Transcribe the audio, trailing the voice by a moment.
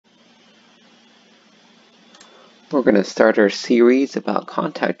We're going to start our series about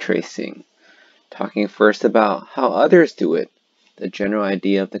contact tracing, talking first about how others do it, the general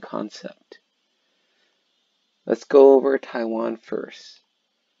idea of the concept. Let's go over Taiwan first.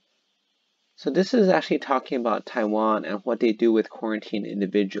 So this is actually talking about Taiwan and what they do with quarantined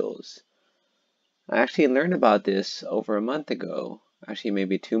individuals. I actually learned about this over a month ago, actually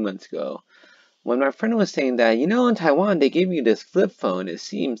maybe 2 months ago, when my friend was saying that, in Taiwan they gave you this flip phone. It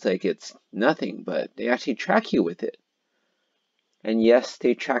seems like it's nothing, but they actually track you with it. And yes,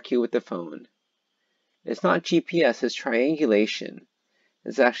 they track you with the phone. It's not GPS, it's triangulation.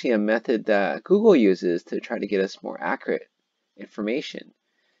 It's actually a method that Google uses to try to get us more accurate information.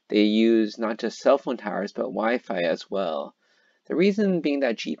 They use not just cell phone towers, but Wi-Fi as well. The reason being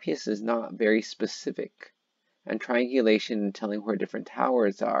that GPS is not very specific, and triangulation, telling where different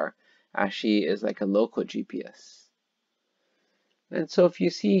towers are, actually is like a local GPS. And so if you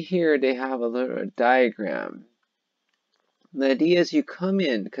see here, they have a little diagram. The idea is you come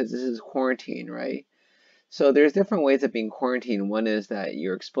in, because this is quarantine, right? So there's different ways of being quarantined. One is that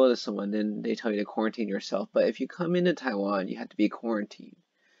you're exposed to someone, then they tell you to quarantine yourself. But if you come into Taiwan, you have to be quarantined.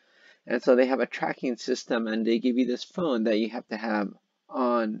 And so they have a tracking system, and they give you this phone that you have to have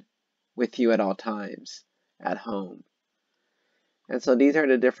on with you at all times at home. And so these are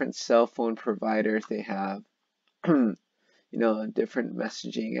the different cell phone providers they have, different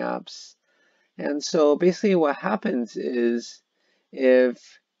messaging apps. And so basically what happens is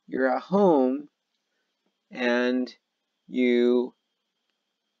if you're at home and you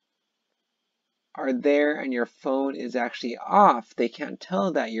are there and your phone is actually off, they can't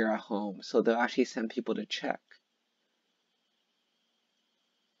tell that you're at home, so they'll actually send people to check.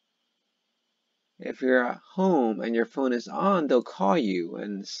 If you're at home and your phone is on, they'll call you,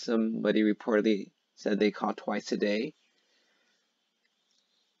 and somebody reportedly said they call twice a day.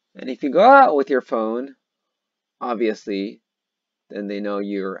 And if you go out with your phone, obviously, then they know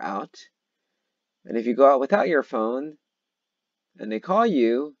you're out. And if you go out without your phone and they call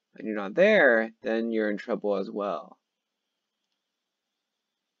you and you're not there, then you're in trouble as well.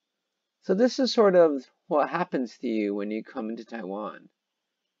 So this is sort of what happens to you when you come into Taiwan.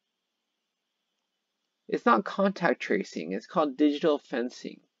 It's not contact tracing, it's called digital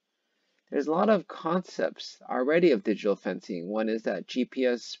fencing. There's a lot of concepts already of digital fencing. One is that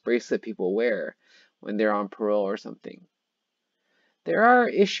GPS bracelet people wear when they're on parole or something. There are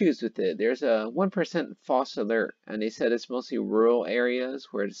issues with it. There's a 1% false alert, and they said it's mostly rural areas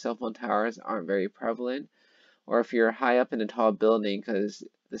where the cell phone towers aren't very prevalent, or if you're high up in a tall building because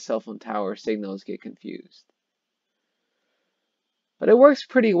the cell phone tower signals get confused. But it works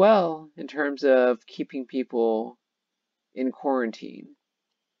pretty well in terms of keeping people in quarantine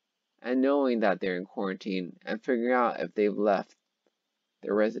and knowing that they're in quarantine and figuring out if they've left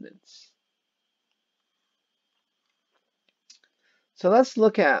their residence. So let's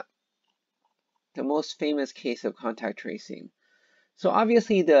look at the most famous case of contact tracing. So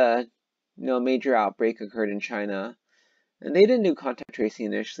obviously the major outbreak occurred in China, and they didn't do contact tracing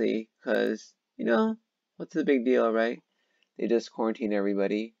initially because, what's the big deal, right? They just quarantined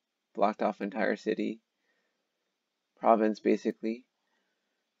everybody, blocked off entire city, province basically.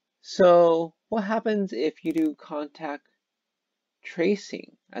 So what happens if you do contact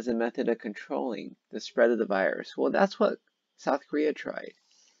tracing as a method of controlling the spread of the virus? Well, that's what South Korea tried.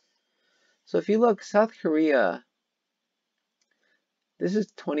 So if you look, South Korea, this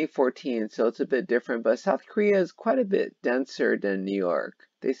is 2014, so it's a bit different, but South Korea is quite a bit denser than New York.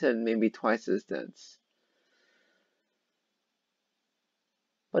 They said maybe twice as dense.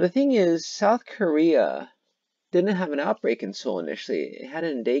 But the thing is, South Korea didn't have an outbreak in Seoul initially. It had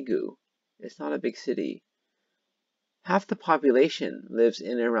it in Daegu. It's not a big city. Half the population lives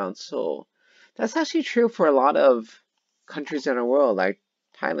in and around Seoul. That's actually true for a lot of countries in the world, like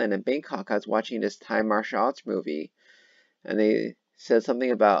Thailand and Bangkok. I was watching this Thai martial arts movie, and they said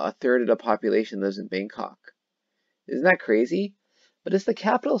something about a third of the population lives in Bangkok. Isn't that crazy? But it's the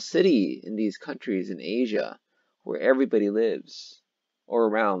capital city in these countries in Asia where everybody lives. Or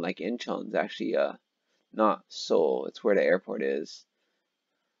around, like Incheon's actually not Seoul, it's where the airport is.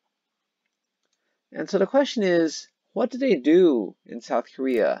 And so the question is, what do they do in South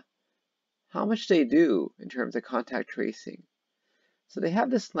Korea? How much do they do in terms of contact tracing? So they have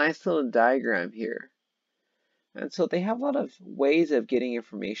this nice little diagram here. And so they have a lot of ways of getting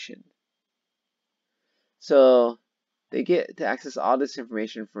information. So they get to access all this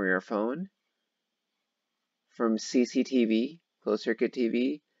information from your phone, from CCTV, closed circuit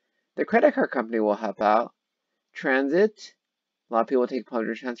TV. The credit card company will help out. Transit, a lot of people take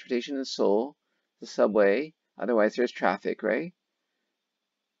public transportation in Seoul, the subway, otherwise there's traffic, right?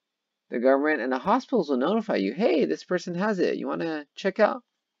 the government and the hospitals will notify you, hey, this person has it. You want to check out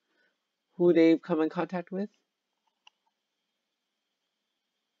who they've come in contact with?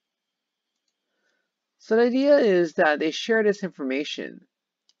 So the idea is that they share this information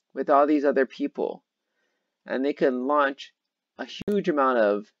with all these other people, and they can launch a huge amount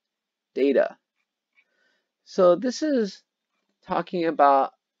of data. So this is talking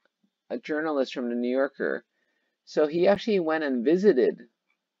about a journalist from the New Yorker. So he actually went and visited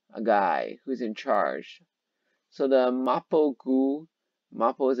a guy who's in charge. So the Mapo-gu,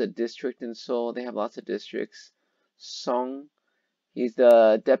 Mapo is a district in Seoul. They have lots of districts. Song, he's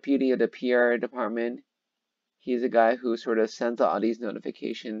the deputy of the PR department. He's a guy who sort of sends out all these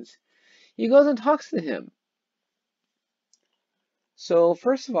notifications. He goes and talks to him. So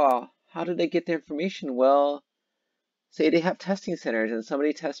first of all, how do they get the information? Well, say they have testing centers and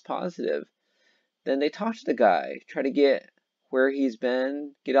somebody tests positive. Then they talk to the guy, try to get where he's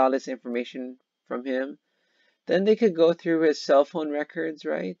been, get all this information from him. Then they could go through his cell phone records,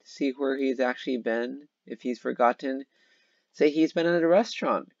 right? See where he's actually been, if he's forgotten. Say he's been at a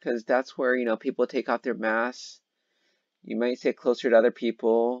restaurant, because that's where, people take off their masks. You might sit closer to other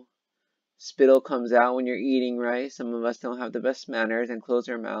people. Spittle comes out when you're eating, right? Some of us don't have the best manners and close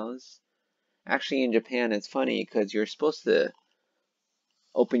our mouths. Actually, in Japan, it's funny, because you're supposed to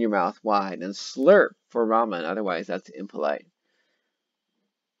open your mouth wide and slurp for ramen. Otherwise, that's impolite.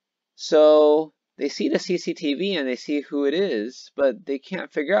 So they see the CCTV and they see who it is, but they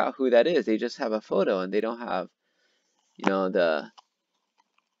can't figure out who that is. They just have a photo and they don't have, the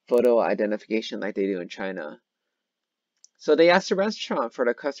photo identification like they do in China. So they ask the restaurant for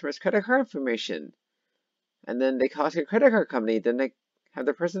the customer's credit card information. And then they call the credit card company. Then they have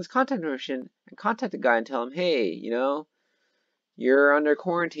the person's contact information and contact the guy and tell him, hey, you're under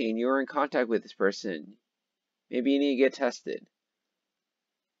quarantine. You're in contact with this person. Maybe you need to get tested.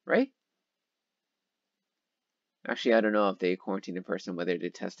 Right? Actually, I don't know if they quarantine a person, whether they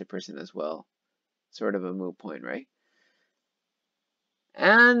test a person as well. Sort of a moot point, right?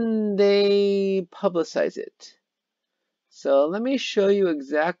 And they publicize it. So let me show you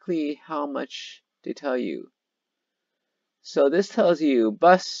exactly how much they tell you. So this tells you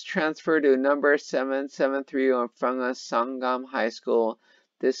bus transfer to number 773 on Franga Sangam High School.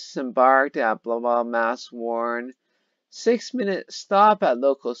 Disembarked at blah blah mask worn. 6-minute stop at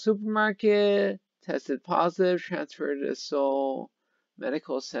local supermarket. Tested positive. Transferred to Seoul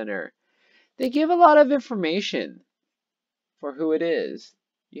Medical Center. They give a lot of information for who it is.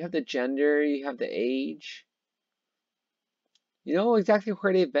 You have the gender. You have the age. You know exactly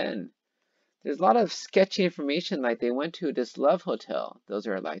where they've been. There's a lot of sketchy information, like they went to this love hotel. Those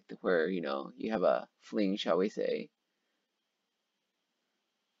are like where, you have a fling, shall we say.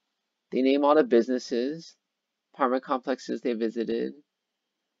 They name all the businesses, apartment complexes they visited,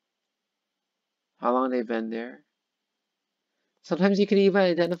 how long they've been there. Sometimes you can even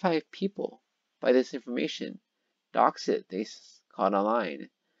identify people by this information. Dox it, they call it online.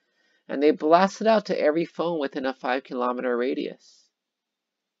 And they blast it out to every phone within a 5-kilometer radius.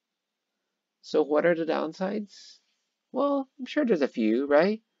 So what are the downsides? Well, I'm sure there's a few,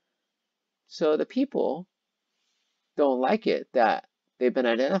 right? So the people don't like it that they've been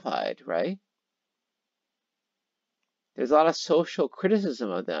identified, right? There's a lot of social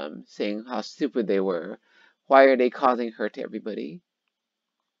criticism of them, saying how stupid they were. Why are they causing hurt to everybody?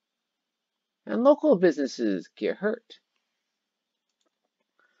 And local businesses get hurt.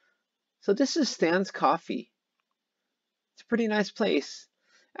 So this is Stan's Coffee. It's a pretty nice place.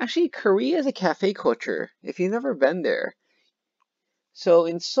 Actually, Korea is a cafe culture, if you've never been there. So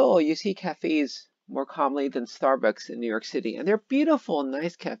in Seoul, you see cafes more commonly than Starbucks in New York City. And they're beautiful,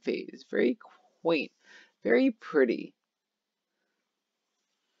 nice cafes. Very quaint, very pretty.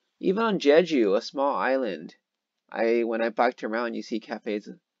 Even on Jeju, a small island, when I biked around, you see cafes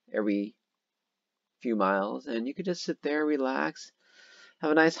every few miles. And you could just sit there, relax,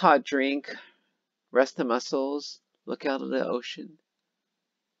 have a nice hot drink, rest the muscles, look out at the ocean.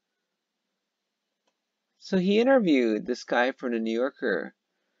 So he interviewed this guy from the New Yorker,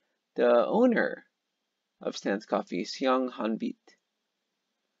 the owner of Stan's Coffee, Seong Hanbit.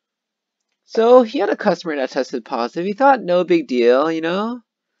 So he had a customer that tested positive. He thought no big deal,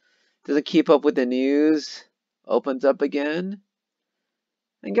 Doesn't keep up with the news, opens up again.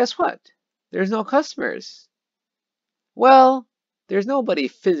 And guess what? There's no customers. Well, there's nobody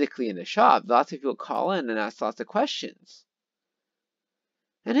physically in the shop. Lots of people call in and ask lots of questions.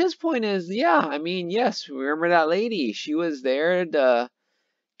 And his point is, yes, remember that lady? She was there. The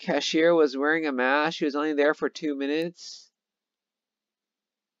cashier was wearing a mask. She was only there for 2 minutes.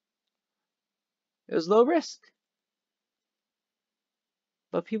 It was low risk.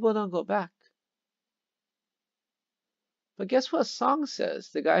 but people don't go back. But guess what Song says,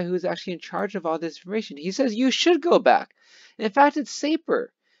 the guy who's actually in charge of all this information? He says you should go back. And in fact, it's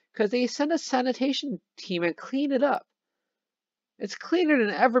safer because they send a sanitation team and clean it up. It's cleaner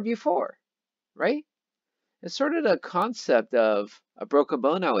than ever before, right? It's sort of the concept of a broken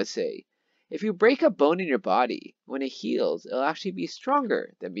bone, I would say. If you break a bone in your body, when it heals, it'll actually be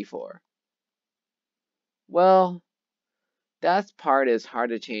stronger than before. Well, that part is hard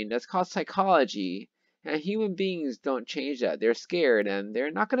to change. That's called psychology. And human beings don't change that. They're scared and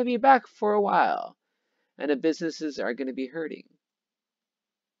they're not going to be back for a while. And the businesses are going to be hurting.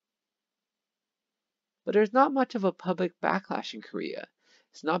 But there's not much of a public backlash in Korea.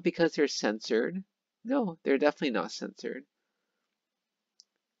 It's not because they're censored. No, they're definitely not censored.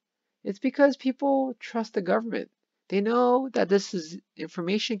 It's because people trust the government. They know that this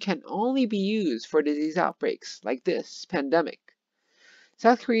information can only be used for disease outbreaks like this pandemic.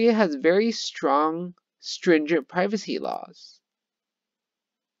 South Korea has very strong, stringent privacy laws.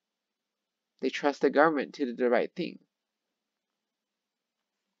 They trust the government to do the right thing.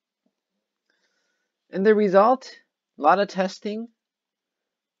 And the result, a lot of testing,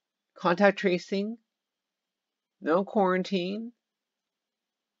 contact tracing, no quarantine,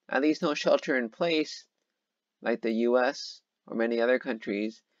 at least no shelter in place like the US or many other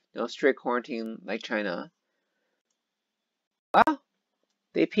countries, no strict quarantine like China. Wow,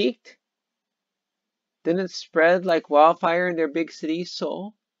 they peaked. Didn't spread like wildfire in their big city,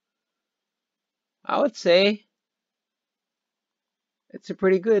 Seoul. I would say it's a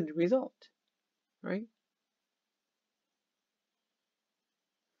pretty good result, right?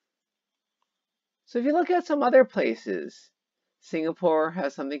 So if you look at some other places, Singapore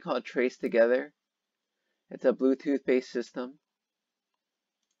has something called Trace Together. It's a Bluetooth-based system.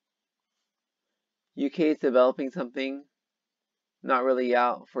 UK is developing something, not really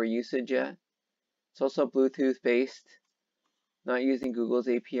out for usage yet. It's also Bluetooth-based, not using Google's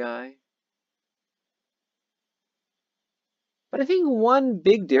API. But I think one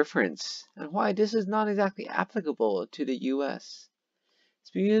big difference, and why this is not exactly applicable to the US,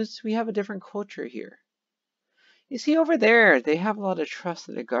 is because we have a different culture here. You see, over there, they have a lot of trust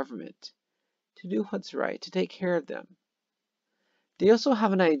in the government to do what's right, to take care of them. They also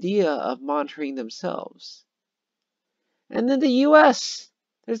have an idea of monitoring themselves. And in the US,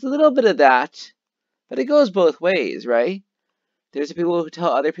 there's a little bit of that, but it goes both ways, right? There's the people who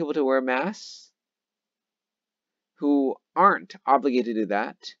tell other people to wear masks, who aren't obligated to do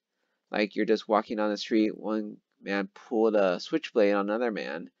that. Like you're just walking on the street, one man pulled a switchblade on another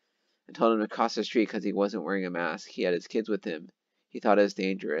man and told him to cross the street because he wasn't wearing a mask. He had his kids with him. He thought it was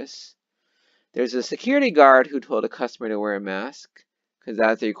dangerous. There's a security guard who told a customer to wear a mask because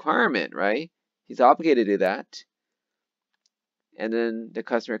that's a requirement, right? He's obligated to do that. And then the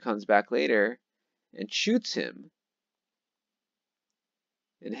customer comes back later and shoots him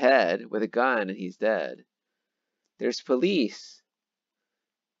in the head with a gun and he's dead. There's police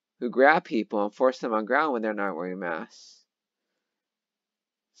who grab people and force them on ground when they're not wearing masks.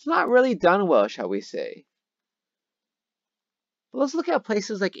 It's not really done well, shall we say. But let's look at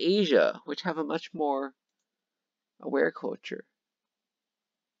places like Asia, which have a much more aware culture.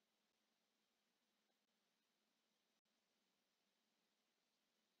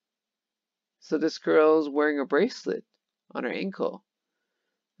 So this girl's wearing a bracelet on her ankle.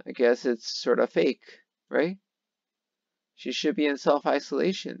 I guess it's sort of fake, right? She should be in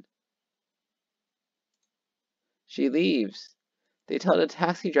self-isolation. She leaves. They tell the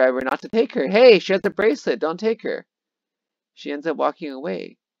taxi driver not to take her. Hey, she has a bracelet, don't take her. She ends up walking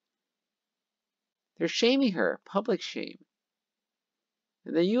away. They're shaming her, public shame.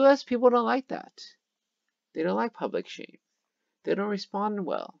 In the US, people don't like that. They don't like public shame. They don't respond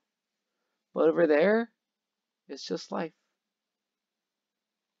well. But over there, it's just life.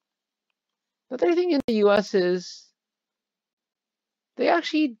 The other thing in the US is they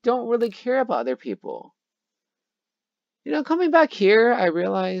actually don't really care about other people. You know, coming back here, I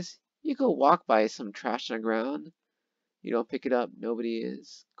realize you go walk by some trash on the ground. You don't pick it up, nobody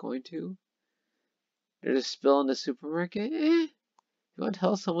is going to. There's a spill in the supermarket. You want to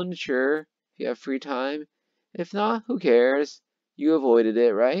tell someone, sure, if you have free time. If not, who cares? You avoided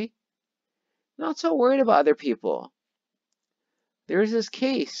it, right? Not so worried about other people. There's this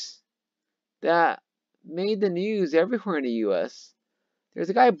case that made the news everywhere in the US. There's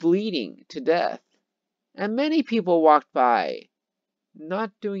a guy bleeding to death. And many people walked by,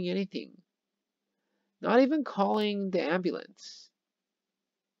 not doing anything. Not even calling the ambulance.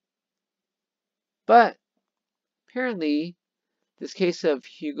 But apparently, this case of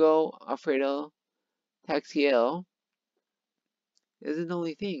Hugo Alfredo Taxiel isn't the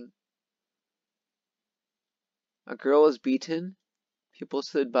only thing. A girl was beaten, people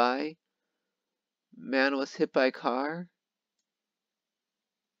stood by, man was hit by a car,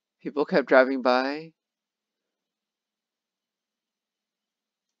 people kept driving by,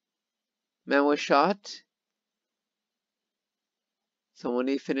 man was shot,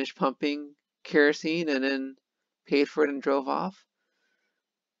 somebody finished pumping kerosene and then paid for it and drove off.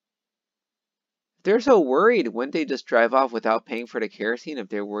 If they're so worried, wouldn't they just drive off without paying for the kerosene if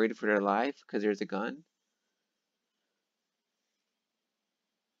they're worried for their life because there's a gun?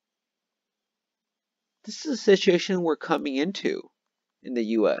 This is a situation we're coming into in the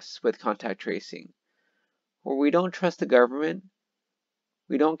US with contact tracing, where we don't trust the government,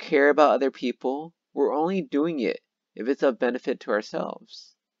 we don't care about other people, we're only doing it if it's of benefit to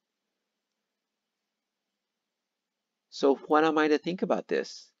ourselves. So what am I to think about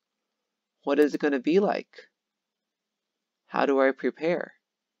this? What is it going to be like? How do I prepare?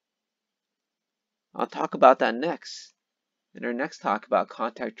 I'll talk about that next, in our next talk about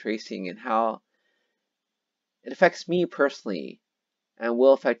contact tracing and how it affects me personally and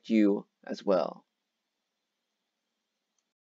will affect you as well.